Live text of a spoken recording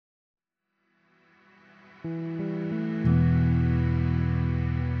We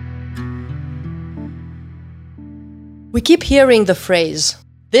keep hearing the phrase,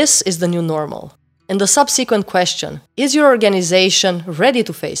 "This is the new normal," and the subsequent question, is your organization ready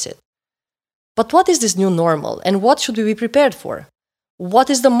to face it? But what is this new normal, and what should we be prepared for? What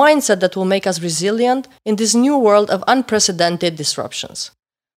is the mindset that will make us resilient in this new world of unprecedented disruptions?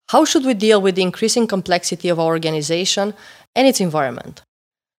 How should we deal with the increasing complexity of our organization and its environment?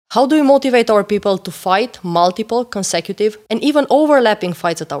 How do we motivate our people to fight multiple, consecutive, and even overlapping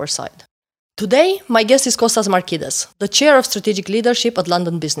fights at our side? Today, my guest is Costas Markides, the Chair of Strategic Leadership at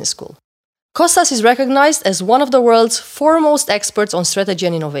London Business School. Costas is recognized as one of the world's foremost experts on strategy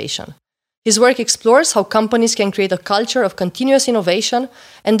and innovation. His work explores how companies can create a culture of continuous innovation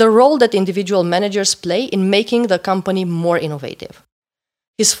and the role that individual managers play in making the company more innovative.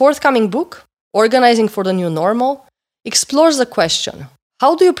 His forthcoming book, Organizing for the New Normal, explores the question,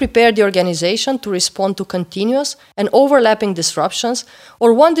 how do you prepare the organization to respond to continuous and overlapping disruptions,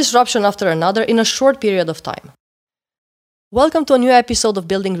 or one disruption after another in a short period of time? Welcome to a new episode of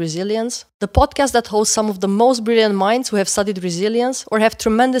Building Resilience, the podcast that hosts some of the most brilliant minds who have studied resilience or have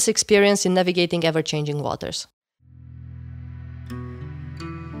tremendous experience in navigating ever-changing waters.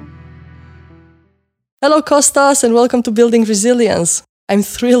 Hello, Costas, and welcome to Building Resilience. I'm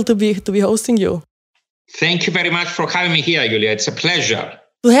thrilled to be hosting you. Thank you very much for having me here, Julia. It's a pleasure.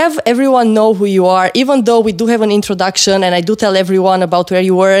 To have everyone know who you are, even though we do have an introduction and I do tell everyone about where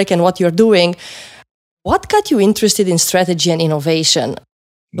you work and what you're doing, what got you interested in strategy and innovation?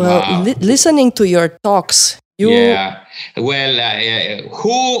 Wow. Listening to your talks, Yeah. Well,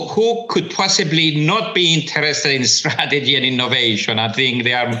 who could possibly not be interested in strategy and innovation? I think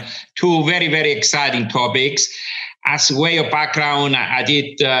they are two very, very exciting topics. As a way of background, I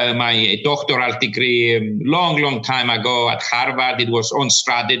did my doctoral degree a long time ago at Harvard. It was on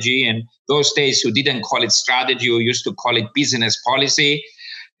strategy. And those days, we didn't call it strategy. We used to call it business policy.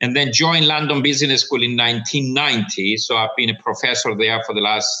 And then joined London Business School in 1990. So I've been a professor there for the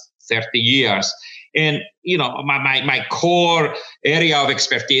last 30 years. And, you know, my core area of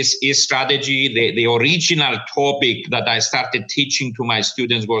expertise is strategy. The original topic that I started teaching to my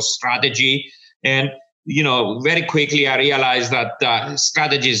students was strategy. And you know, very quickly I realized that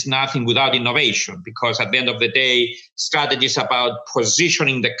strategy is nothing without innovation, because at the end of the day, strategy is about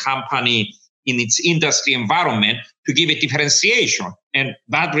positioning the company in its industry environment to give it differentiation. And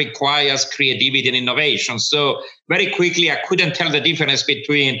that requires creativity and innovation. So very quickly, I couldn't tell the difference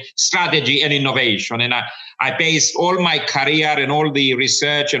between strategy and innovation. And I based all my career and all the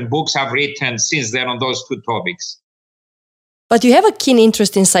research and books I've written since then on those two topics. But you have a keen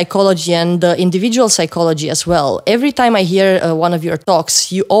interest in psychology and individual psychology as well. Every time I hear one of your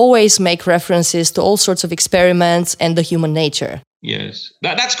talks, you always make references to all sorts of experiments and the human nature. Yes,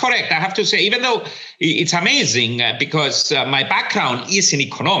 that's correct. I have to say, even though it's amazing because my background is in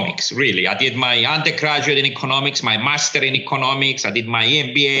economics, really. I did my undergraduate in economics, my master in economics. I did my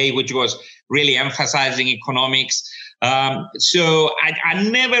MBA, which was really emphasizing economics. So I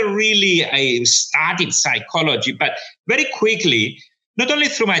never really studied psychology, but very quickly, not only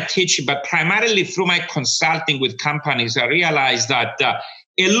through my teaching, but primarily through my consulting with companies, I realized that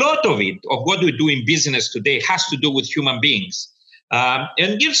a lot of what we do in business today has to do with human beings.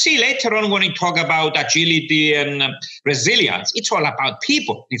 And you'll see later on when we talk about agility and resilience, it's all about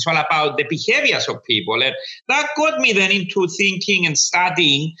people. It's all about the behaviors of people. And that got me then into thinking and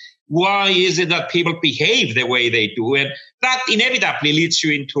studying why is it that people behave the way they do? And that inevitably leads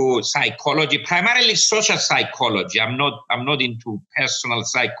you into psychology, primarily social psychology. I'm not into personal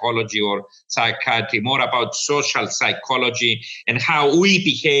psychology or psychiatry, more about social psychology and how we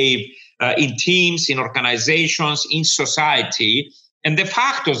behave in teams, in organizations, in society, and the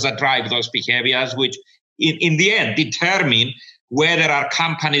factors that drive those behaviors, which in the end determine whether our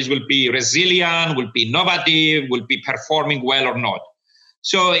companies will be resilient, will be innovative, will be performing well or not.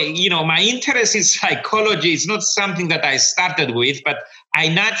 So, you know, my interest in psychology is not something that I started with, but I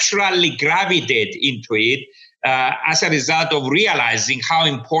naturally gravitated into it as a result of realizing how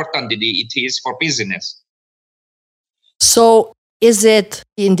important it is for business. So, is it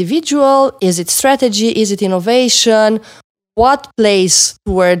individual? Is it strategy? Is it innovation? What plays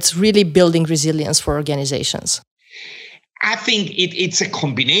towards really building resilience for organizations? I think it's a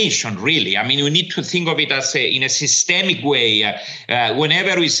combination, really. I mean, we need to think of it as in a systemic way.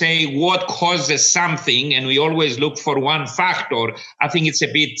 Whenever we say what causes something, and we always look for one factor, I think it's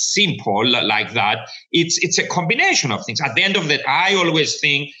a bit simple like that. It's a combination of things. At the end of the day, I always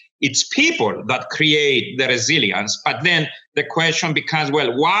think it's people that create the resilience. But then the question becomes,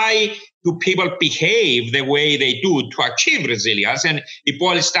 well, why do people behave the way they do to achieve resilience? And it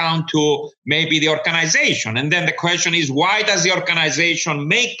boils down to maybe the organization. And then the question is, why does the organization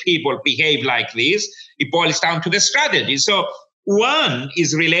make people behave like this? It boils down to the strategy. So one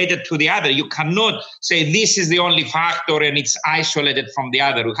is related to the other. You cannot say this is the only factor and it's isolated from the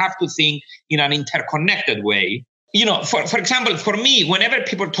other. You have to think in an interconnected way. For example, for me, whenever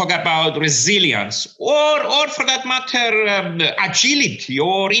people talk about resilience or for that matter, agility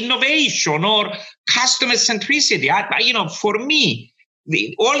or innovation or customer centricity, for me,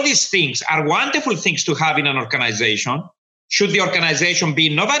 all these things are wonderful things to have in an organization. Should the organization be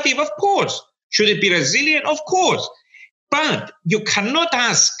innovative? Of course. Should it be resilient? Of course. But you cannot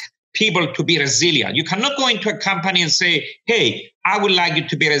ask people to be resilient. You cannot go into a company and say, hey, I would like you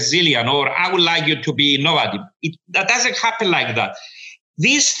to be resilient or I would like you to be innovative. That doesn't happen like that.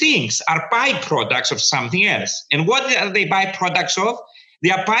 These things are byproducts of something else. And what are they byproducts of?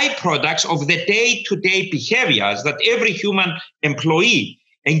 They are byproducts of the day-to-day behaviors that every human employee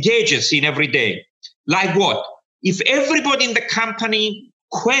engages in every day. Like what? If everybody in the company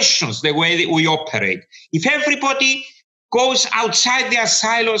questions the way that we operate, if everybody goes outside their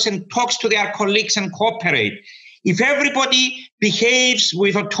silos and talks to their colleagues and cooperate, if everybody behaves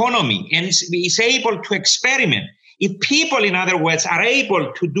with autonomy and is able to experiment, if people, in other words, are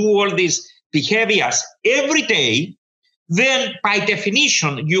able to do all these behaviors every day, then by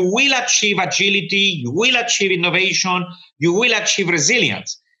definition, you will achieve agility, you will achieve innovation, you will achieve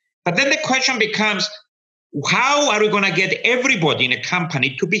resilience. But then the question becomes, how are we going to get everybody in a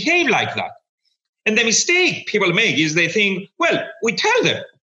company to behave like that? And the mistake people make is they think, well, we tell them.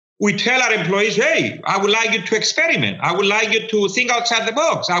 We tell our employees, hey, I would like you to experiment. I would like you to think outside the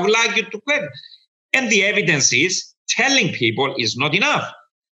box. I would like you to quit. And the evidence is telling people is not enough.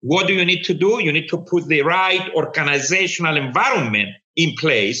 What do you need to do? You need to put the right organizational environment in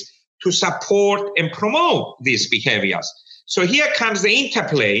place to support and promote these behaviors. So here comes the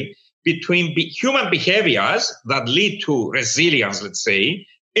interplay between human behaviors that lead to resilience, let's say,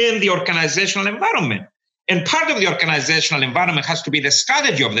 and the organizational environment. And part of the organizational environment has to be the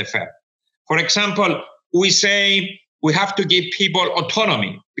strategy of the firm. For example, we say we have to give people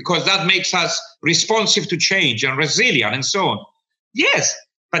autonomy because that makes us responsive to change and resilient and so on. Yes,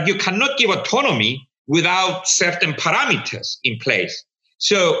 but you cannot give autonomy without certain parameters in place.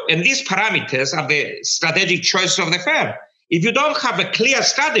 So, and these parameters are the strategic choices of the firm. If you don't have a clear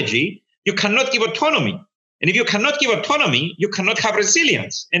strategy, you cannot give autonomy. And if you cannot give autonomy, you cannot have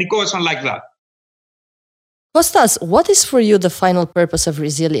resilience. And it goes on like that. Costas, what is for you the final purpose of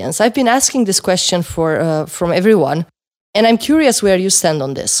resilience? I've been asking this question from everyone, and I'm curious where you stand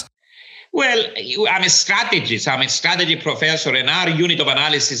on this. Well, I'm a strategist. I'm a strategy professor, and our unit of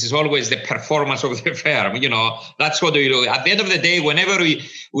analysis is always the performance of the firm. That's what we do. At the end of the day, whenever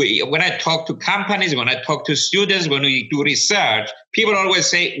when I talk to companies, when I talk to students, when we do research, people always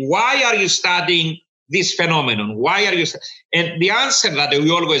say, why are you studying this phenomenon? Why are you? And the answer that we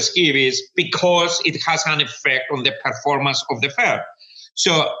always give is because it has an effect on the performance of the firm.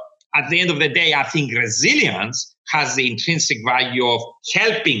 So at the end of the day, I think resilience has the intrinsic value of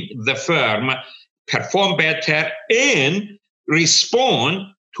helping the firm perform better and respond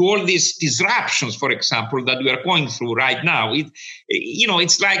to all these disruptions, for example, that we are going through right now.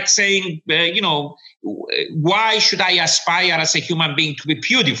 It's like saying, why should I aspire as a human being to be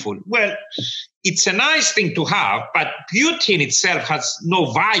beautiful? Well, it's a nice thing to have, but beauty in itself has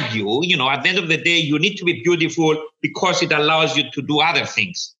no value. At the end of the day, you need to be beautiful because it allows you to do other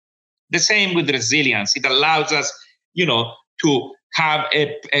things. The same with resilience. It allows us, to have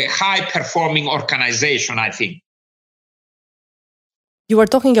a high-performing organization, I think. You were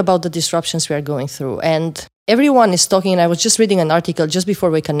talking about the disruptions we are going through, and everyone is talking, and I was just reading an article just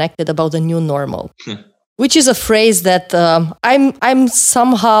before we connected about the new normal, which is a phrase that I'm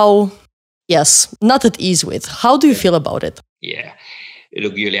somehow, not at ease with. How do you feel about it? Yeah.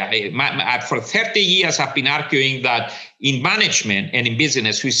 Look, Julia, for 30 years, I've been arguing that in management and in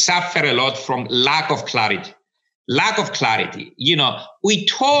business, we suffer a lot from lack of clarity. Lack of clarity. We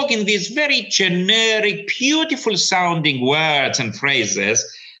talk in these very generic, beautiful sounding words and phrases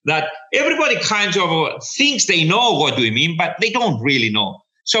that everybody kind of thinks they know what we mean, but they don't really know.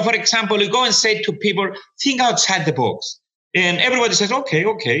 So, for example, you go and say to people, think outside the box. And everybody says, okay.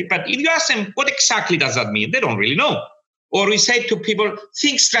 But if you ask them, what exactly does that mean? They don't really know. Or we say to people,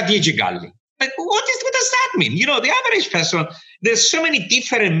 think strategically. But what does that mean? The average person, there's so many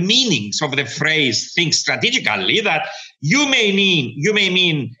different meanings of the phrase think strategically that you may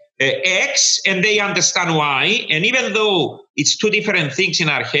mean X and they understand Y. And even though it's two different things in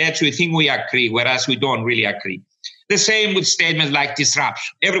our heads, we think we agree, whereas we don't really agree. The same with statements like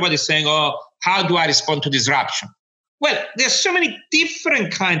disruption. Everybody's saying, oh, how do I respond to disruption? Well, there's so many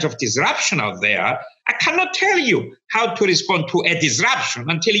different kinds of disruption out there. I cannot tell you how to respond to a disruption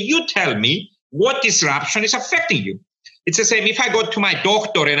until you tell me what disruption is affecting you. It's the same if I go to my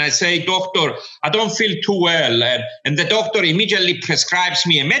doctor and I say, doctor, I don't feel too well, and the doctor immediately prescribes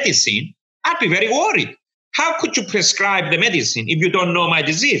me a medicine, I'd be very worried. How could you prescribe the medicine if you don't know my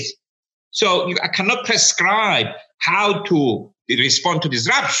disease? So I cannot prescribe how to respond to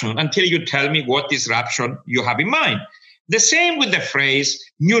disruption until you tell me what disruption you have in mind. The same with the phrase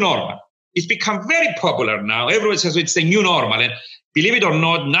new normal. It's become very popular now. Everyone says it's the new normal. And believe it or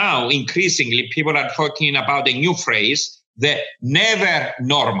not, now increasingly people are talking about a new phrase, the never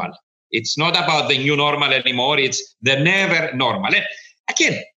normal. It's not about the new normal anymore. It's the never normal. And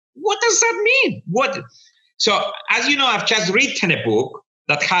again, what does that mean? So as you know, I've just written a book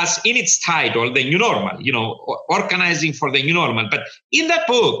that has in its title, The New Normal, organizing for the new normal. But in that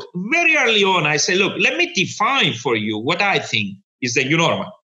book, very early on, I say, look, let me define for you what I think is the new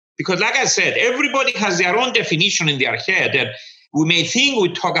normal. Because like I said, everybody has their own definition in their head. And we may think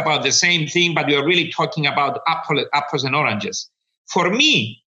we talk about the same thing, but we are really talking about apples and oranges. For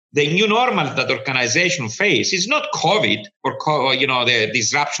me, the new normal that organization face is not COVID or the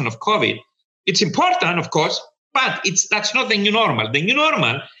disruption of COVID. It's important, of course, but that's not the new normal. The new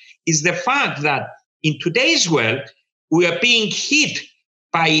normal is the fact that in today's world, we are being hit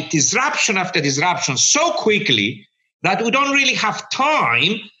by disruption after disruption so quickly that we don't really have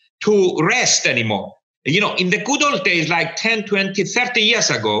time to rest anymore. In the good old days, like 10, 20, 30 years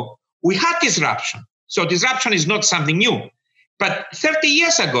ago, we had disruption. So disruption is not something new. But 30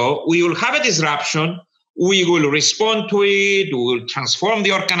 years ago, we will have a disruption. We will respond to it. We will transform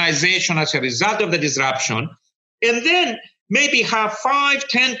the organization as a result of the disruption. And then maybe have 5,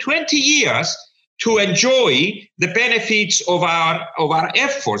 10, 20 years to enjoy the benefits of our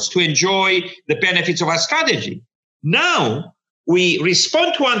efforts, to enjoy the benefits of our strategy. Now, we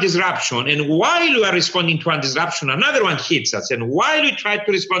respond to one disruption, and while we are responding to one disruption, another one hits us. And while we try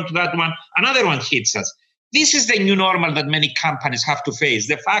to respond to that one, another one hits us. This is the new normal that many companies have to face.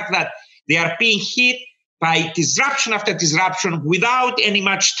 The fact that they are being hit by disruption after disruption without any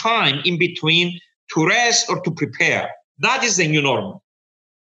much time in between to rest or to prepare. That is the new normal.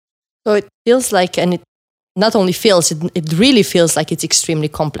 So it feels like, and it not only feels, it really feels like it's extremely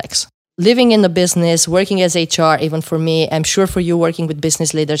complex. Living in the business, working as HR, even for me, I'm sure for you working with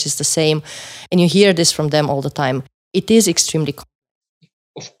business leaders is the same. And you hear this from them all the time. It is extremely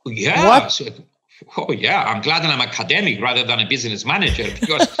complex. Yeah. I'm glad that I'm academic rather than a business manager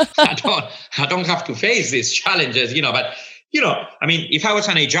because I don't have to face these challenges, But, if I was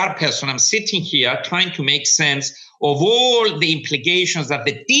an HR person, I'm sitting here trying to make sense of all the implications that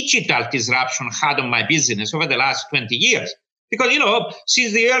the digital disruption had on my business over the last 20 years. Because,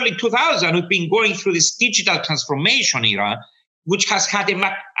 since the early 2000s, we've been going through this digital transformation era, which has had an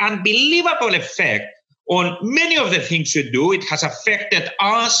unbelievable effect on many of the things we do. It has affected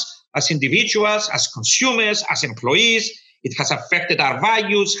us as individuals, as consumers, as employees. It has affected our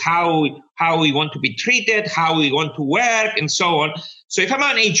values, how we want to be treated, how we want to work, and so on. So if I'm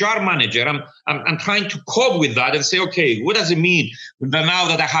an HR manager, I'm trying to cope with that and say, okay, what does it mean now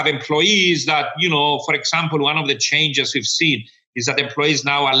that I have employees that, for example, one of the changes we've seen is that employees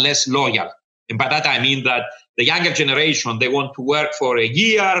now are less loyal. And by that, I mean that the younger generation, they want to work for a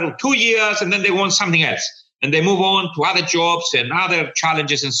year or 2 years, and then they want something else. And they move on to other jobs and other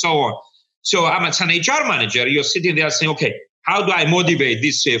challenges and so on. So as an HR manager, you're sitting there saying, okay, how do I motivate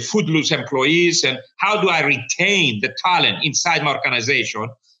these footloose employees and how do I retain the talent inside my organization?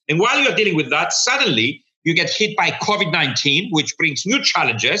 And while you're dealing with that, suddenly you get hit by COVID-19, which brings new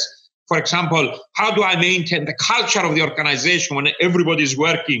challenges. For example, how do I maintain the culture of the organization when everybody's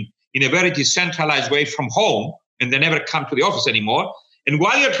working in a very decentralized way from home and they never come to the office anymore? And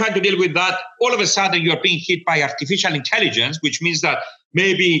while you're trying to deal with that, all of a sudden you're being hit by artificial intelligence, which means that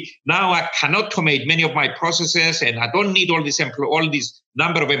maybe now I can automate many of my processes and I don't need all this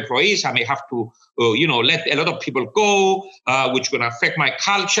number of employees. I may have to, let a lot of people go, which will affect my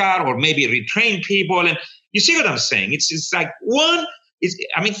culture, or maybe retrain people. And you see what I'm saying? It's like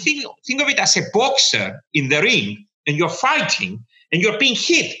think of it as a boxer in the ring, and you're fighting, and you're being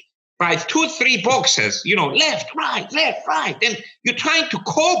hit by 2, 3 boxes, left, right. And you're trying to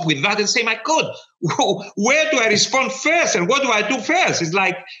cope with that and say, my God, where do I respond first? And what do I do first? It's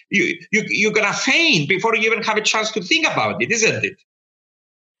like you're going to faint before you even have a chance to think about it, isn't it?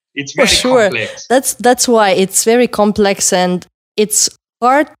 It's very complex. That's why it's very complex, and it's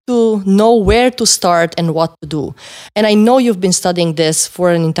hard to know where to start and what to do. And I know you've been studying this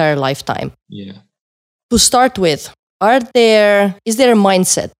for an entire lifetime. Yeah. To start with, is there a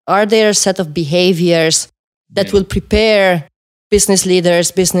mindset? Are there a set of behaviors that will prepare business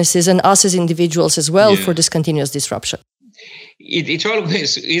leaders, businesses, and us as individuals as well for this continuous disruption? It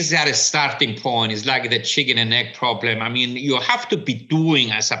always is there a starting point. It's like the chicken and egg problem. I mean, you have to be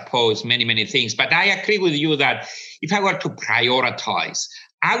doing, I suppose, many things. But I agree with you that if I were to prioritize,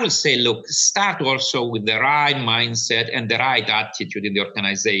 I would say, look, start also with the right mindset and the right attitude in the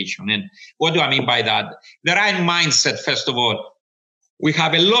organization. And what do I mean by that? The right mindset, first of all, we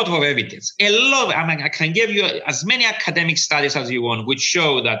have a lot of evidence, I can give you as many academic studies as you want, which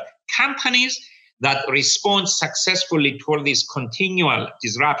show that companies that respond successfully to all this continual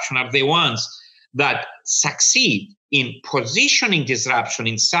disruption are the ones that succeed in positioning disruption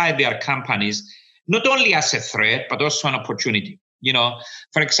inside their companies, not only as a threat, but also an opportunity. You know,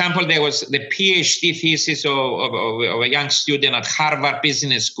 for example, there was the PhD thesis of a young student at Harvard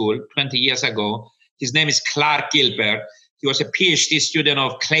Business School 20 years ago. His name is Clark Gilbert. He was a PhD student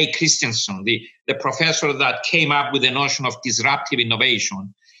of Clay Christensen, the professor that came up with the notion of disruptive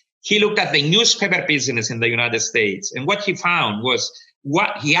innovation. He looked at the newspaper business in the United States. And what he found was,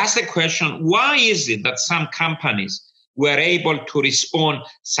 he asked the question, why is it that some companies were able to respond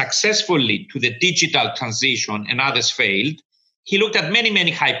successfully to the digital transition and others failed? He looked at many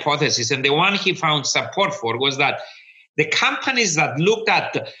hypotheses. And the one he found support for was that the companies that looked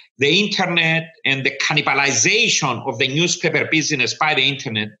at the internet and the cannibalization of the newspaper business by the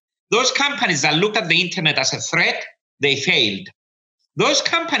internet, those companies that looked at the internet as a threat, they failed. Those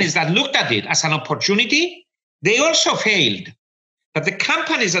companies that looked at it as an opportunity, they also failed. But the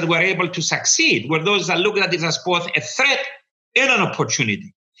companies that were able to succeed were those that looked at it as both a threat and an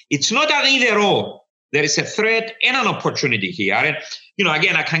opportunity. It's not an either or. There is a threat and an opportunity here. And, you know,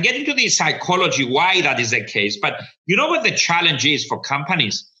 again, I can get into the psychology why that is the case. But you know what the challenge is for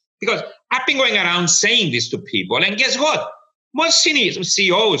companies? Because I've been going around saying this to people. And guess what? Most senior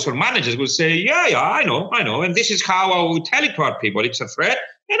CEOs or managers will say, yeah, I know. And this is how I will tell it to our people. It's a threat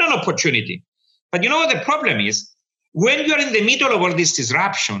and an opportunity. But you know what the problem is? When you're in the middle of all this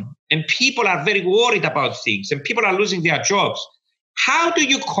disruption and people are very worried about things and people are losing their jobs, how do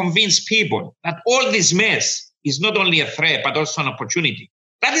you convince people that all this mess is not only a threat, but also an opportunity?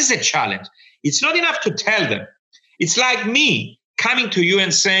 That is a challenge. It's not enough to tell them. It's like me coming to you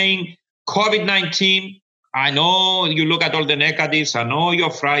and saying, COVID-19, I know you look at all the negatives. I know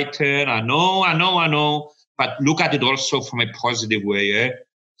you're frightened. I know. But look at it also from a positive way. Eh?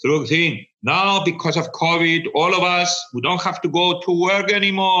 So look, now because of COVID, all of us, we don't have to go to work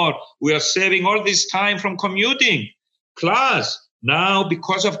anymore. We are saving all this time from commuting. Class, now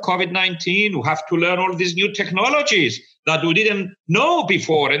because of COVID-19, we have to learn all these new technologies that we didn't know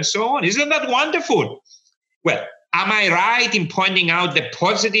before and so on. Isn't that wonderful? Well, am I right in pointing out the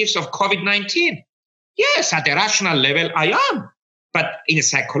positives of COVID-19? Yes, at a rational level, I am. But in a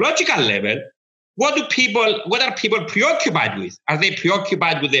psychological level, what are people preoccupied with? Are they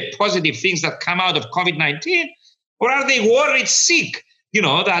preoccupied with the positive things that come out of COVID-19? Or are they worried sick? You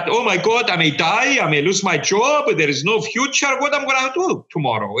know, that, oh my God, I may die, I may lose my job, there is no future, what am I going to do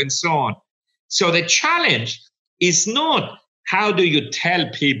tomorrow, and so on. So the challenge is not how do you tell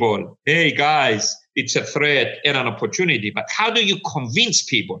people, hey guys, it's a threat and an opportunity, but how do you convince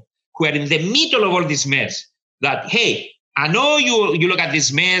people who are in the middle of all this mess that, hey, I know you look at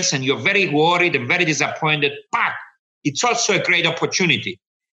this mess and you're very worried and very disappointed, but it's also a great opportunity.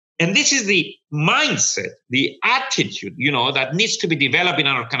 And this is the mindset, the attitude, you know, that needs to be developed in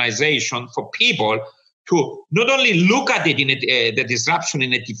an organization for people to not only look at it in the disruption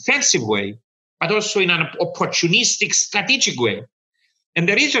in a defensive way, but also in an opportunistic, strategic way. And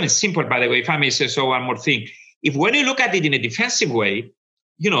the reason is simple, by the way, if I may say so, one more thing. If when you look at it in a defensive way,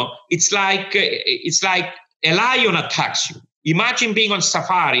 you know, it's like a lion attacks you. Imagine being on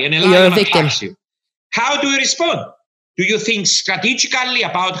safari and a lion attacks you. How do you respond? Do you think strategically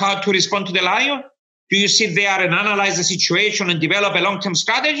about how to respond to the lion? Do you sit there and analyze the situation and develop a long-term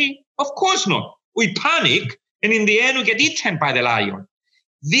strategy? Of course not. We panic, and in the end, we get eaten by the lion.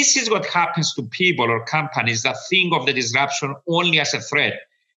 This is what happens to people or companies that think of the disruption only as a threat.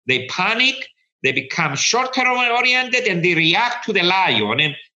 They panic, they become short-term oriented, and they react to the lion,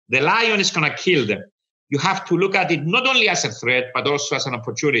 and the lion is going to kill them. You have to look at it not only as a threat, but also as an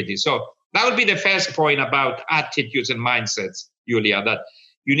opportunity. So that would be the first point about attitudes and mindsets, Julia, that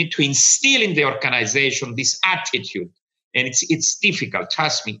you need to instill in the organization this attitude. And it's difficult.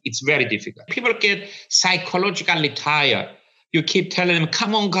 Trust me, it's very difficult. People get psychologically tired. You keep telling them,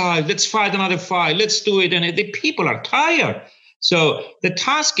 come on, guys, let's fight another fight. Let's do it. And the people are tired. So the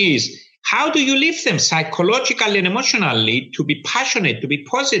task is, how do you lift them psychologically and emotionally to be passionate, to be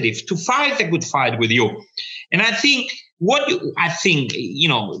positive, to fight the good fight with you? And I think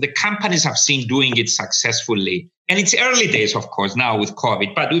the companies have seen doing it successfully. And it's early days, of course, now with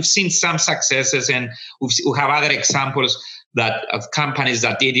COVID, but we've seen some successes, and we have other examples of companies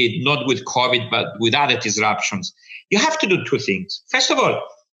that did it not with COVID, but with other disruptions. You have to do two things. First of all,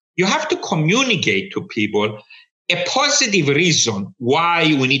 you have to communicate to people a positive reason why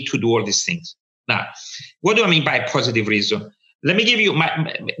we need to do all these things. Now, what do I mean by a positive reason? Let me give you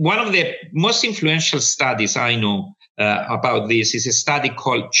one of the most influential studies I know about this is a study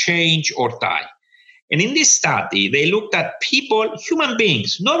called Change or Die. And in this study, they looked at people, human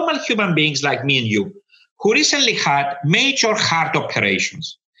beings, normal human beings like me and you, who recently had major heart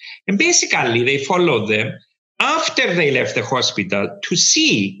operations. And basically, they followed them after they left the hospital to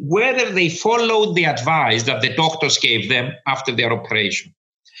see whether they followed the advice that the doctors gave them after their operation.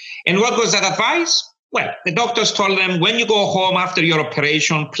 And what was that advice? Well, the doctors told them, when you go home after your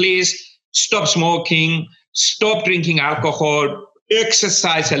operation, please stop smoking, stop drinking alcohol,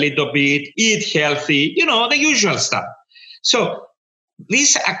 exercise a little bit, eat healthy, the usual stuff. So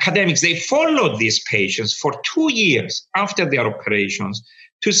these academics, they followed these patients for 2 years after their operations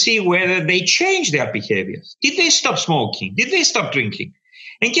to see whether they changed their behaviors. Did they stop smoking? Did they stop drinking?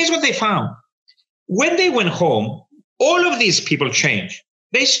 And guess what they found? When they went home, all of these people changed.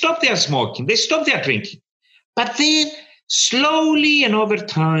 They stopped their smoking. They stopped their drinking. But then slowly and over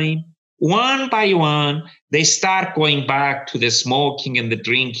time, one by one, they start going back to the smoking and the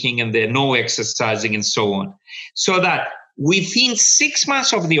drinking and the no exercising and so on. So that within 6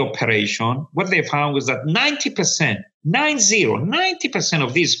 months of the operation, what they found was that 90%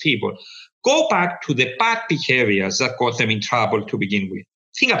 of these people go back to the bad behaviors that got them in trouble to begin with.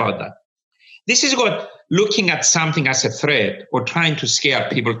 Think about that. This is what looking at something as a threat or trying to scare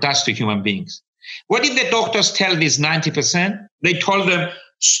people does to human beings. What did the doctors tell these 90%? They told them,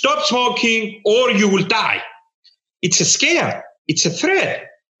 stop smoking or you will die. It's a scare. It's a threat.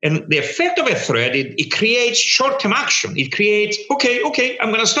 And the effect of a threat, it creates short-term action. It creates, okay, I'm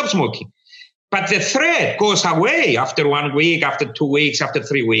going to stop smoking. But the threat goes away after 1 week, after 2 weeks, after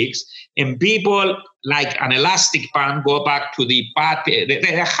 3 weeks. And people, like an elastic band, go back to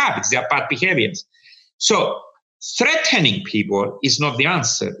their habits, their bad behaviors. So threatening people is not the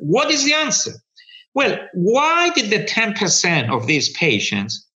answer. What is the answer? Well, why did the 10% of these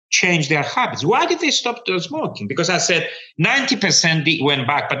patients change their habits? Why did they stop smoking? Because I said 90% went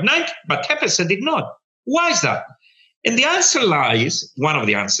back, but 10% did not. Why is that? And the answer lies, one of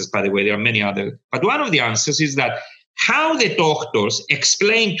the answers, by the way, there are many others, but one of the answers is that how the doctors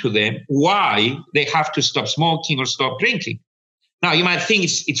explain to them why they have to stop smoking or stop drinking. Now, you might think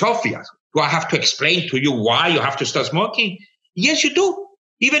it's obvious. Do I have to explain to you why you have to stop smoking? Yes, you do,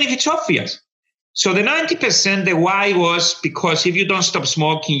 even if it's obvious. So the 90%, the why was because if you don't stop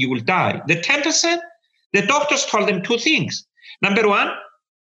smoking, you will die. The 10%, the doctors told them two things. Number one,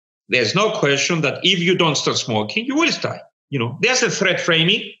 there's no question that if you don't stop smoking, you will die. There's a threat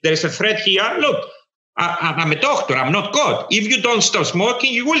framing. There's a threat here. Look, I'm a doctor. I'm not God. If you don't stop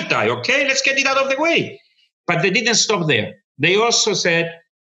smoking, you will die. Okay, let's get it out of the way. But they didn't stop there. They also said,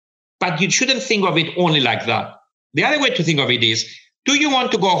 but you shouldn't think of it only like that. The other way to think of it is, do you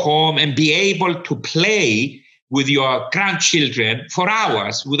want to go home and be able to play with your grandchildren for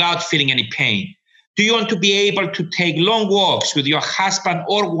hours without feeling any pain? Do you want to be able to take long walks with your husband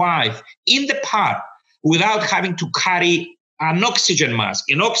or wife in the park without having to carry an oxygen mask,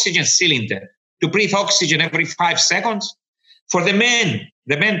 an oxygen cylinder to breathe oxygen every 5 seconds? For the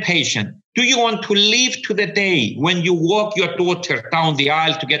men patient, do you want to live to the day when you walk your daughter down the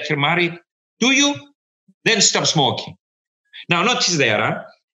aisle to get her married? Do you? Then stop smoking. Now, notice there,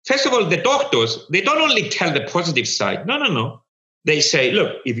 first of all, the doctors, they don't only tell the positive side. No. They say,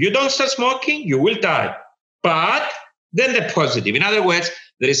 look, if you don't stop smoking, you will die. But then the positive. In other words,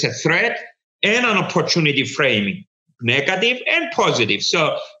 there is a threat and an opportunity framing, negative and positive.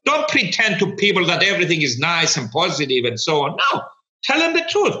 So don't pretend to people that everything is nice and positive and so on. No, tell them the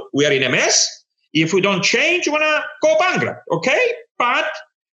truth. We are in a mess. If we don't change, we're going to go bankrupt, okay? But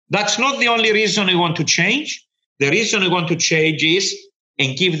that's not the only reason we want to change. The reason we want to change is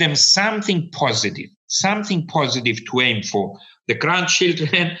and give them something positive to aim for. The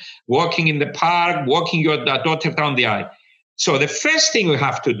grandchildren, walking in the park, walking your daughter down the aisle. So the first thing we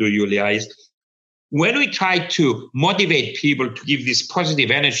have to do, Julia, is when we try to motivate people to give this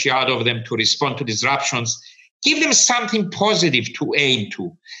positive energy out of them to respond to disruptions, give them something positive to aim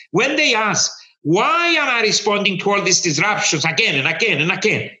to. When they ask, why am I responding to all these disruptions again and again and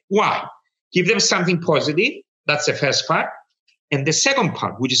again? Why? Give them something positive. That's the first part. And the second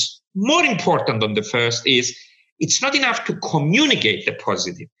part, which is more important than the first, is it's not enough to communicate the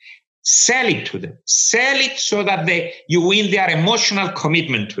positive. Sell it to them. Sell it so that you win their emotional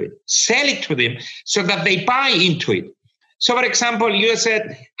commitment to it. Sell it to them so that they buy into it. So, for example, you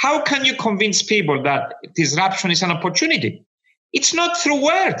said, how can you convince people that disruption is an opportunity? It's not through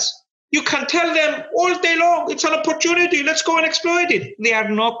words. You can tell them all day long, it's an opportunity, let's go and exploit it. They are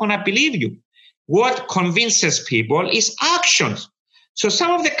not going to believe you. What convinces people is actions. So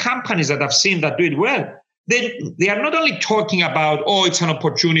some of the companies that I've seen that do it well, they are not only talking about, oh, it's an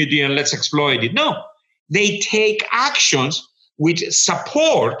opportunity and let's exploit it. No, they take actions which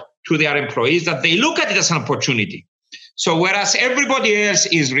support to their employees that they look at it as an opportunity. So whereas everybody else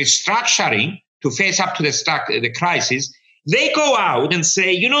is restructuring to face up to the crisis, they go out and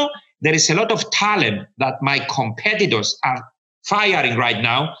say, there is a lot of talent that my competitors are firing right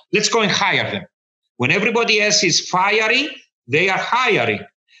now. Let's go and hire them. When everybody else is firing, they are hiring.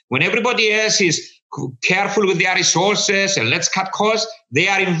 When everybody else is careful with their resources and let's cut costs, they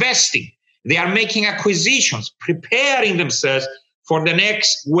are investing. They are making acquisitions, preparing themselves for the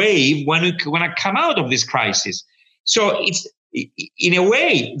next wave when I come out of this crisis. So it's, in a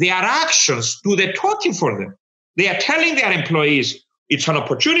way, their actions do the talking for them. They are telling their employees it's an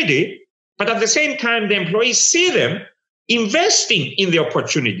opportunity, but at the same time, the employees see them investing in the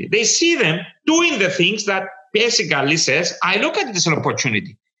opportunity. They see them doing the things that basically says, I look at it as an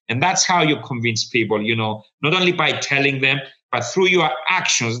opportunity. And that's how you convince people, not only by telling them, but through your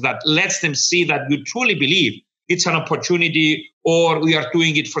actions that lets them see that you truly believe it's an opportunity or we are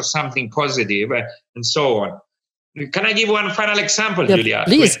doing it for something positive and so on. Can I give one final example, Julia?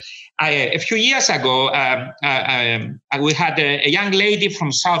 Please. A few years ago, we had a young lady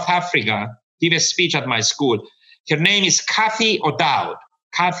from South Africa give a speech at my school. Her name is Cathy O'Dowd.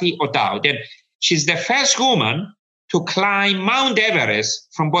 And she's the first woman to climb Mount Everest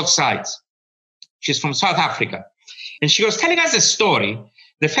from both sides. She's from South Africa. And she was telling us a story.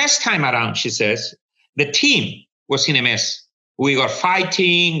 The first time around, she says, the team was in a mess. We were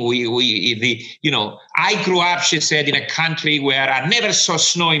fighting. I grew up, she said, in a country where I never saw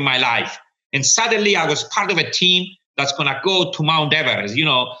snow in my life. And suddenly I was part of a team that's going to go to Mount Everest.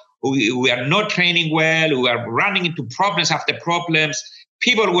 We are not training well. We are running into problems after problems.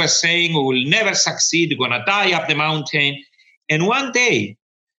 People were saying we will never succeed. We're going to die up the mountain. And one day,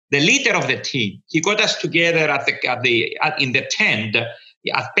 the leader of the team, he got us together in the tent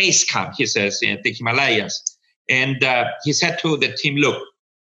at base camp, he says, in the Himalayas. And he said to the team, look,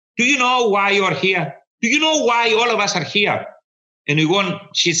 do you know why you're here? Do you know why all of us are here? And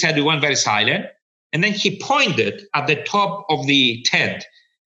she said, we went very silent. And then he pointed at the top of the tent.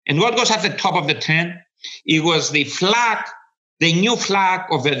 And what goes at the top of the tent? It was the flag, the new flag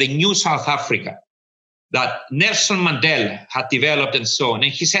of the new South Africa that Nelson Mandela had developed and so on.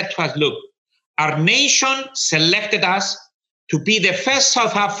 And he said to us, look, our nation selected us to be the first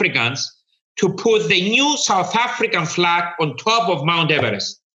South Africans to put the new South African flag on top of Mount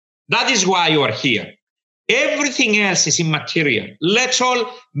Everest. That is why you are here. Everything else is immaterial. Let's all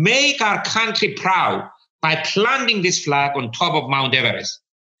make our country proud by planting this flag on top of Mount Everest.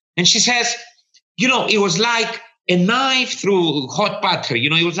 And she says, it was like a knife through hot butter.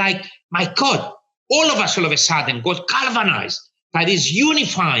 It was like, my God, all of us all of a sudden got galvanized by this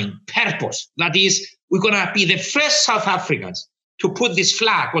unifying purpose. That is, we're going to be the first South Africans to put this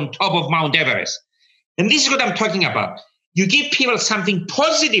flag on top of Mount Everest. And this is what I'm talking about. You give people something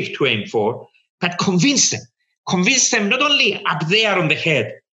positive to aim for, but convince them. Convince them not only up there on the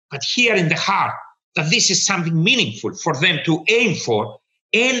head, but here in the heart, that this is something meaningful for them to aim for.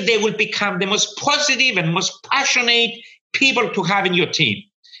 And they will become the most positive and most passionate people to have in your team.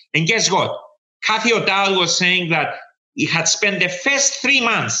 And guess what? Cathy O'Dowd was saying that he had spent the first 3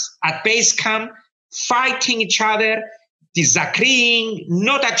 months at base camp fighting each other, disagreeing,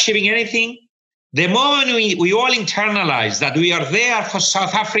 not achieving anything. The moment we all internalize that we are there for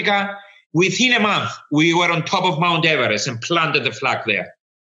South Africa, within a month, we were on top of Mount Everest and planted the flag there.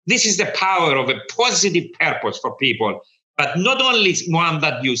 This is the power of a positive purpose for people, but not only one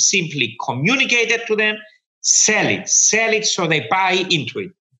that you simply communicated to them, sell it so they buy into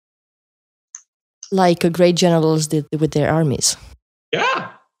it. Like great generals did with their armies.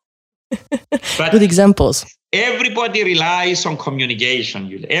 Yeah. But good examples. Everybody relies on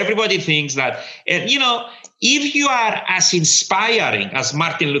communication. Everybody thinks that, if you are as inspiring as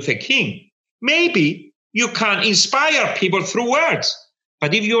Martin Luther King, maybe you can inspire people through words.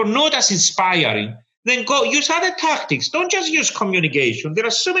 But if you're not as inspiring, then go use other tactics. Don't just use communication. There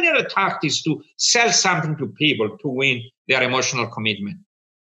are so many other tactics to sell something to people to win their emotional commitment.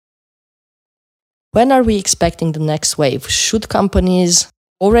 When are we expecting the next wave? Should companies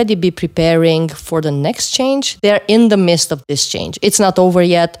already be preparing for the next change? They're in the midst of this change. It's not over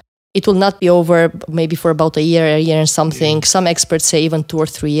yet, it will not be over maybe for about a year and something. Some experts say even 2 or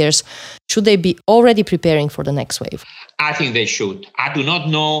 3 years. Should they be already preparing for the next wave? I think they should. I do not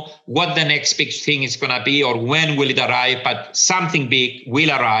know what the next big thing is going to be or when will it arrive, but something big will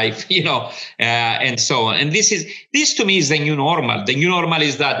arrive, and so on. And this to me is the new normal. The new normal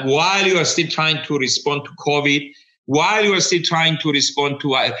is that while you are still trying to respond to COVID, while you are still trying to respond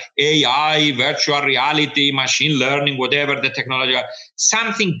to AI, virtual reality, machine learning, whatever the technology,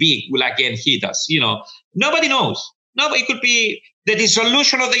 something big will again hit us. Nobody knows. It could be the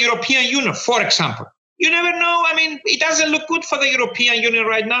dissolution of the European Union, for example. You never know. I mean, it doesn't look good for the European Union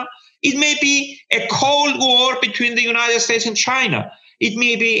right now. It may be a Cold War between the United States and China. It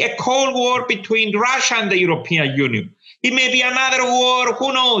may be a Cold War between Russia and the European Union. It may be another war,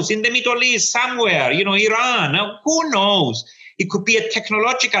 who knows, in the Middle East somewhere, Iran, who knows? It could be a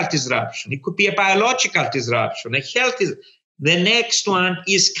technological disruption. It could be a biological disruption, a health disruption. The next one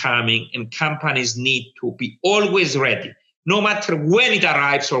is coming, and companies need to be always ready, no matter when it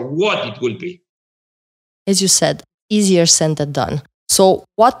arrives or what it will be. As you said, easier said than done. So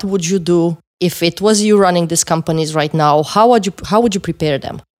what would you do if it was you running these companies right now? How would you prepare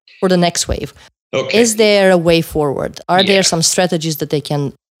them for the next wave? Okay. Is there a way forward? Are there some strategies that they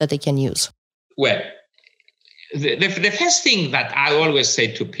can use? Well, the first thing that I always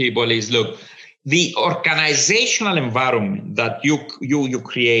say to people is, look, the organizational environment that you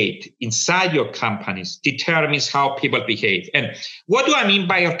create inside your companies determines how people behave. And what do I mean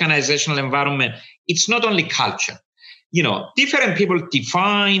by organizational environment? It's not only culture. Different people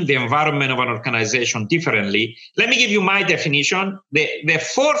define the environment of an organization differently. Let me give you my definition. The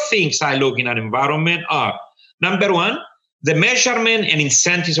 4 things I look in an environment are, number 1, the measurement and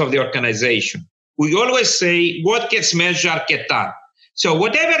incentives of the organization. We always say what gets measured, get done. So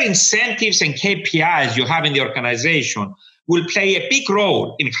whatever incentives and KPIs you have in the organization will play a big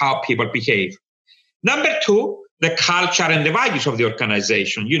role in how people behave. Number 2, the culture and the values of the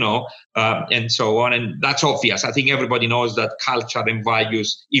organization, and so on. And that's obvious. I think everybody knows that culture and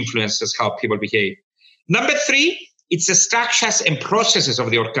values influences how people behave. Number 3, it's the structures and processes of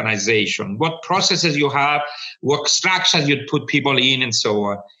the organization. What processes you have, what structures you put people in, and so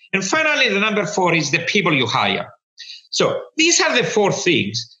on. And finally, the number 4 is the people you hire. So these are the 4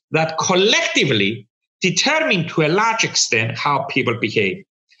 things that collectively determine to a large extent how people behave.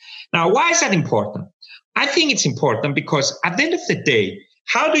 Now, why is that important? I think it's important because at the end of the day,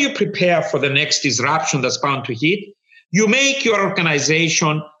 how do you prepare for the next disruption that's bound to hit? You make your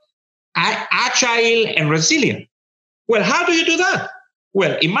organization agile and resilient. Well, how do you do that?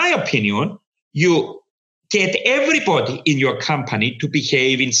 Well, in my opinion, you get everybody in your company to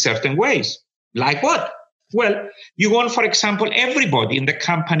behave in certain ways. Like what? Well, you want, for example, everybody in the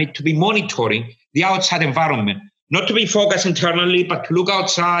company to be monitoring the outside environment, not to be focused internally, but to look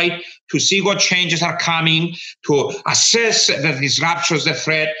outside, to see what changes are coming, to assess the disruptions, the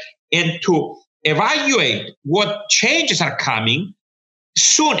threat, and to evaluate what changes are coming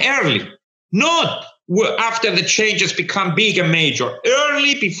soon, early, not after the changes become big and major.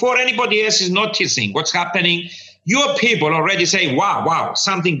 Early, before anybody else is noticing what's happening, your people already say, wow,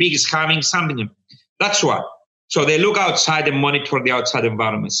 something big is coming, something. That's why. So they look outside and monitor the outside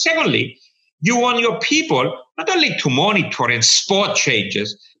environment. Secondly, you want your people not only to monitor and spot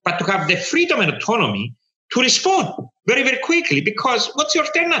changes, but to have the freedom and autonomy to respond very, very quickly. Because what's your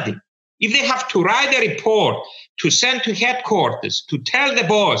alternative? If they have to write a report, to send to headquarters, to tell the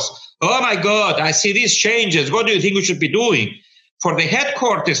boss, oh my God, I see these changes, what do you think we should be doing? For the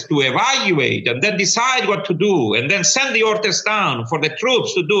headquarters to evaluate and then decide what to do and then send the orders down for the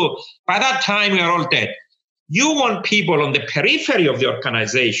troops to do. By that time, we are all dead. You want people on the periphery of the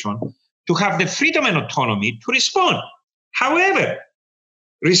organization to have the freedom and autonomy to respond. However,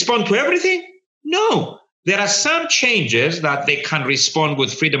 respond to everything? No. There are some changes that they can respond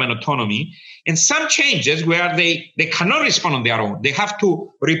with freedom and autonomy, and some changes where they cannot respond on their own. They have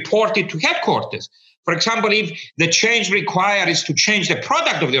to report it to headquarters. For example, if the change required is to change the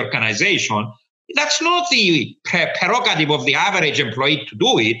product of the organization, that's not the prerogative of the average employee to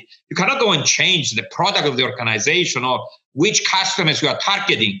do it. You cannot go and change the product of the organization or which customers you are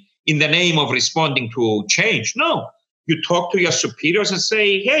targeting in the name of responding to change. No, you talk to your superiors and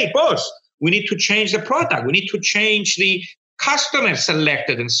say, hey, boss, we need to change the product. We need to change the customer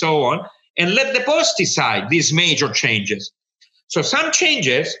selected and so on, and let the boss decide these major changes. So some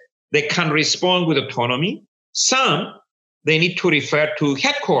changes, they can respond with autonomy. Some, they need to refer to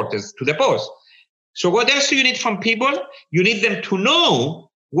headquarters, to the boss. So what else do you need from people? You need them to know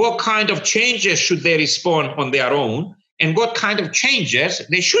what kind of changes should they respond on their own and what kind of changes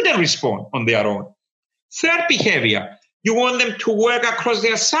they shouldn't respond on their own. Third behavior, You want them to work across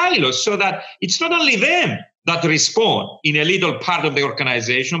their silos so that it's not only them that respond in a little part of the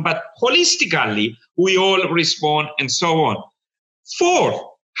organization, but holistically, we all respond and so on. Fourth,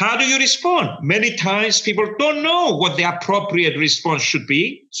 how do you respond? Many times people don't know what the appropriate response should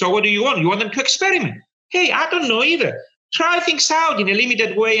be. So what do you want? You want them to experiment. Hey, I don't know either. Try things out in a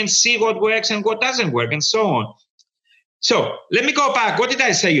limited way and see what works and what doesn't work and so on. So let me go back. What did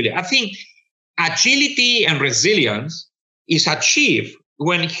I say, Julia? I think agility and resilience is achieved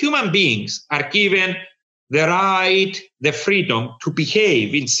when human beings are given the right, the freedom to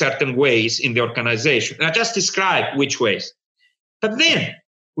behave in certain ways in the organization. And I just described which ways. But then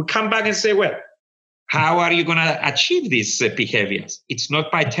we come back and say, well, how are you going to achieve these behaviors? It's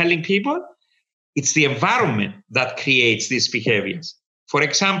not by telling people. It's the environment that creates these behaviors. For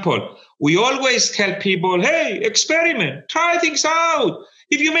example, we always tell people, hey, experiment, try things out.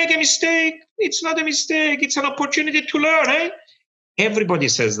 If you make a mistake, it's not a mistake. It's an opportunity to learn. Eh? Everybody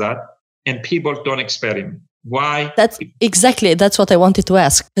says that, and people don't experiment. Why? That's what I wanted to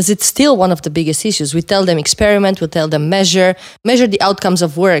ask, because it's still one of the biggest issues. We tell them experiment, we tell them measure the outcomes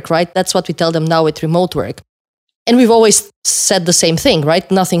of work, right? That's what we tell them now with remote work. And we've always said the same thing, right?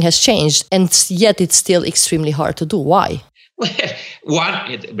 Nothing has changed, and yet it's still extremely hard to do. Why?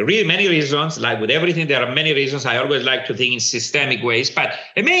 Really many reasons. Like with everything, there are many reasons. I always like to think in systemic ways, but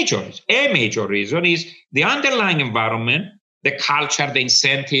a major reason is the underlying environment, the culture, the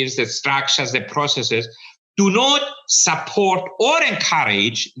incentives, the structures, the processes do not support or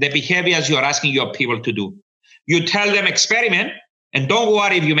encourage the behaviors you are asking your people to do. You tell them experiment and don't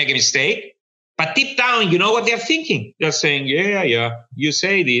worry if you make a mistake, but deep down, you know what they're thinking. They're saying, yeah, you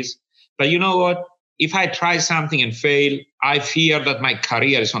say this, but you know what? If I try something and fail, I fear that my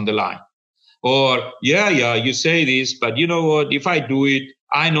career is on the line. Or, yeah, you say this, but you know what? If I do it,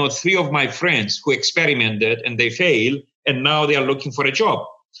 I know 3 of my friends who experimented and they failed, and now they are looking for a job.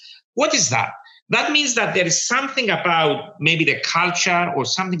 What is that? That means that there is something about maybe the culture or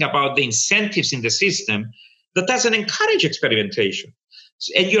something about the incentives in the system that doesn't encourage experimentation.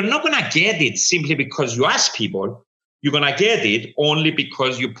 And you're not going to get it simply because you ask people. You're going to get it only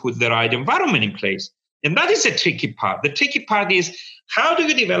because you put the right environment in place. And that is the tricky part. The tricky part is, how do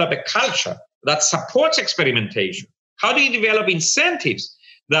you develop a culture that supports experimentation? How do you develop incentives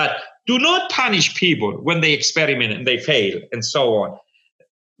that do not punish people when they experiment and they fail and so on?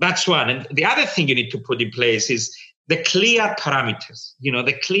 That's one. And the other thing you need to put in place is the clear parameters.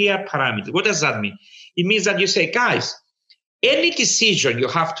 The clear parameters. What does that mean? It means that you say, guys, any decision you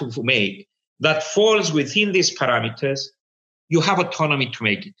have to make that falls within these parameters, you have autonomy to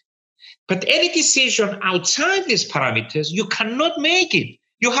make it. But any decision outside these parameters, you cannot make it.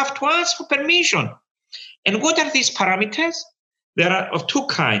 You have to ask for permission. And what are these parameters? There are of 2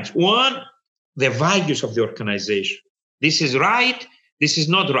 kinds. One, the values of the organization. This is right. This is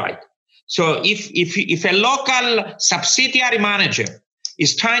not right. So if a local subsidiary manager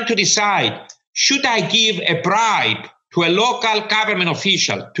is trying to decide, should I give a bribe to a local government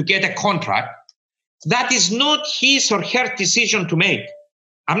official to get a contract, that is not his or her decision to make.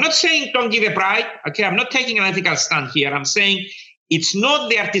 I'm not saying don't give a bribe. Okay, I'm not taking an ethical stand here. I'm saying it's not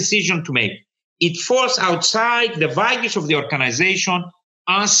their decision to make. It falls outside the values of the organization.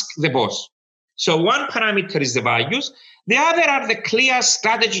 Ask the boss. So one parameter is the values. The other are the clear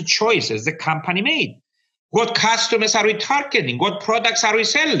strategy choices the company made. What customers are we targeting? What products are we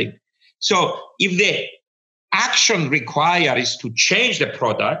selling? So if the action required is to change the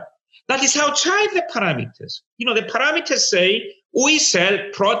product, that is outside the parameters. The parameters say we sell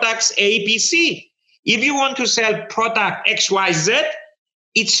products A, B, C. If you want to sell product X, Y, Z,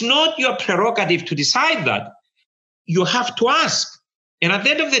 it's not your prerogative to decide that. You have to ask. And at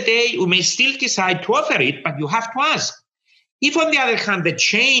the end of the day, we may still decide to offer it, but you have to ask. If, on the other hand, the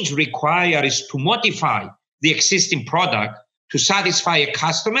change required is to modify the existing product to satisfy a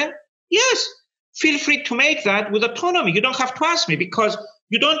customer, yes, feel free to make that with autonomy. You don't have to ask me because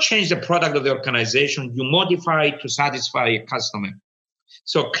you don't change the product of the organization. You modify it to satisfy a customer.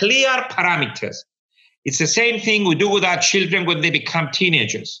 So clear parameters. It's the same thing we do with our children when they become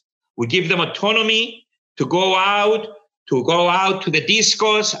teenagers. We give them autonomy to go out to the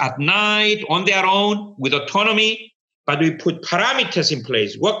discos at night on their own with autonomy, but we put parameters in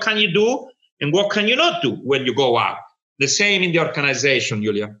place. What can you do and what can you not do when you go out? The same in the organization,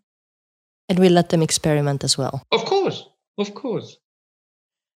 Julia. And we let them experiment as well. Of course.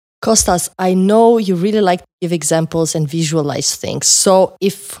 Costas, I know you really like to give examples and visualize things. So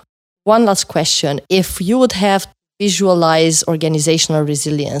one last question, if you would have to visualize organizational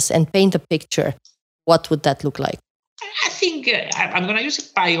resilience and paint a picture, what would that look like? I think think I'm going to use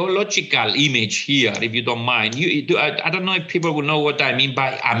a biological image here, if you don't mind. I don't know if people will know what I mean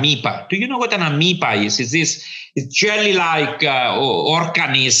by amoeba. Do you know what an amoeba is? It's jelly-like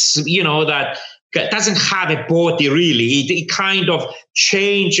organism, that doesn't have a body really. It kind of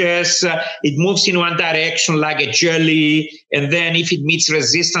changes. It moves in one direction like a jelly, and then if it meets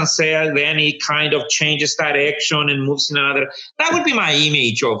resistance cell, then it kind of changes direction and moves in another. That would be my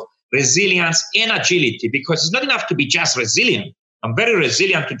image of resilience and agility, because it's not enough to be just resilient. I'm very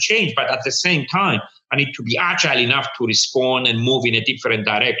resilient to change, but at the same time, I need to be agile enough to respond and move in a different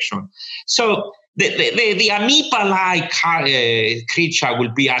direction. So the amoeba-like creature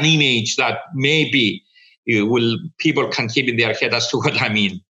will be an image that maybe people can keep in their head as to what I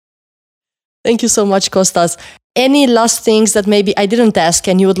mean. Thank you so much, Costas. Any last things that maybe I didn't ask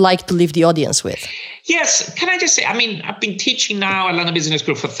and you would like to leave the audience with? Yes. Can I just say, I've been teaching now at London Business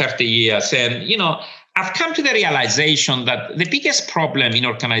School for 30 years. And, I've come to the realization that the biggest problem in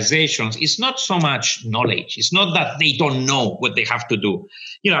organizations is not so much knowledge. It's not that they don't know what they have to do.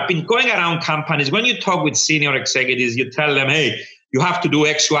 I've been going around companies. When you talk with senior executives, you tell them, hey, you have to do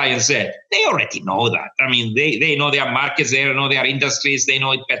X, Y, and Z. They already know that. They know their markets, they know their industries, they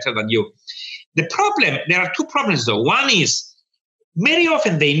know it better than you. The problem, there are two problems though. One is very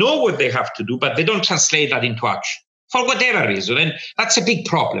often they know what they have to do, but they don't translate that into action for whatever reason. And that's a big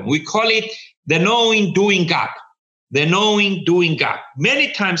problem. We call it the knowing-doing gap. The knowing-doing gap.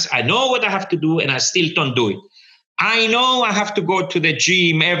 Many times I know what I have to do and I still don't do it. I know I have to go to the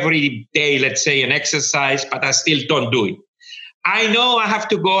gym every day, let's say, and exercise, but I still don't do it. I know I have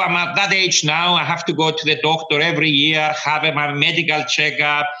to go, I'm at that age now, I have to go to the doctor every year, have my medical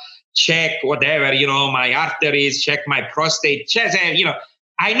checkup, check whatever, my arteries, check my prostate,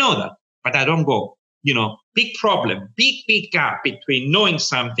 I know that, but I don't go. Big problem, big gap between knowing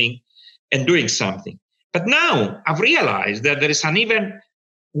something and doing something. But now I've realized that there is an even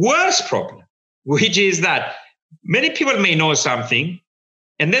worse problem, which is that many people may know something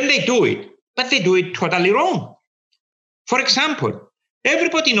and then they do it, but they do it totally wrong. For example,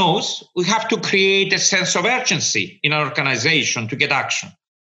 everybody knows we have to create a sense of urgency in our organization to get action.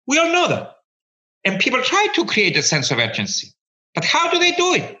 We all know that. And people try to create a sense of urgency. But how do they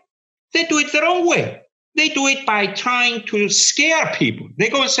do it? They do it the wrong way. They do it by trying to scare people. They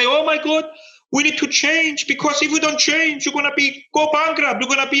go and say, oh my God, we need to change, because if we don't change, you're going to go bankrupt.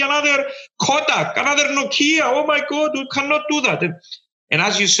 You're going to be another Kodak, another Nokia. Oh my God, we cannot do that. And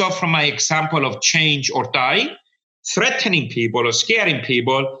as you saw from my example of change or die, threatening people or scaring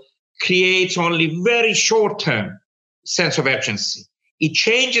people creates only very short-term sense of urgency. It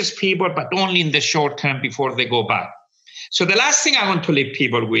changes people, but only in the short term before they go back. So the last thing I want to leave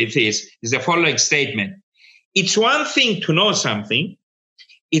people with is the following statement. It's one thing to know something.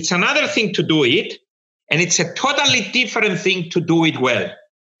 It's another thing to do it. And it's a totally different thing to do it well.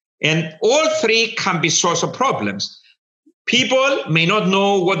 And all three can be source of problems. People may not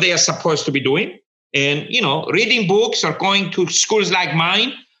know what they are supposed to be doing. And, reading books or going to schools like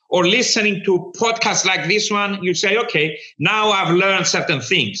mine or listening to podcasts like this one, you say, okay, now I've learned certain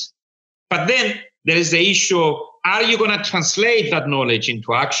things. But then there is the issue of, are you going to translate that knowledge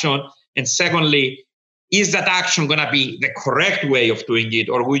into action? And secondly, is that action going to be the correct way of doing it,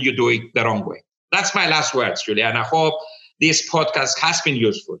 or will you do it the wrong way? That's my last words, Julia. And I hope this podcast has been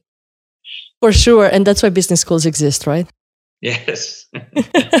useful. For sure. And that's why business schools exist, right? Yes.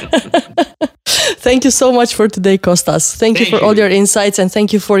 Thank you so much for today, Costas. Thank you for all your insights, and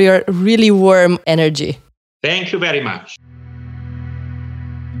thank you for your really warm energy. Thank you very much.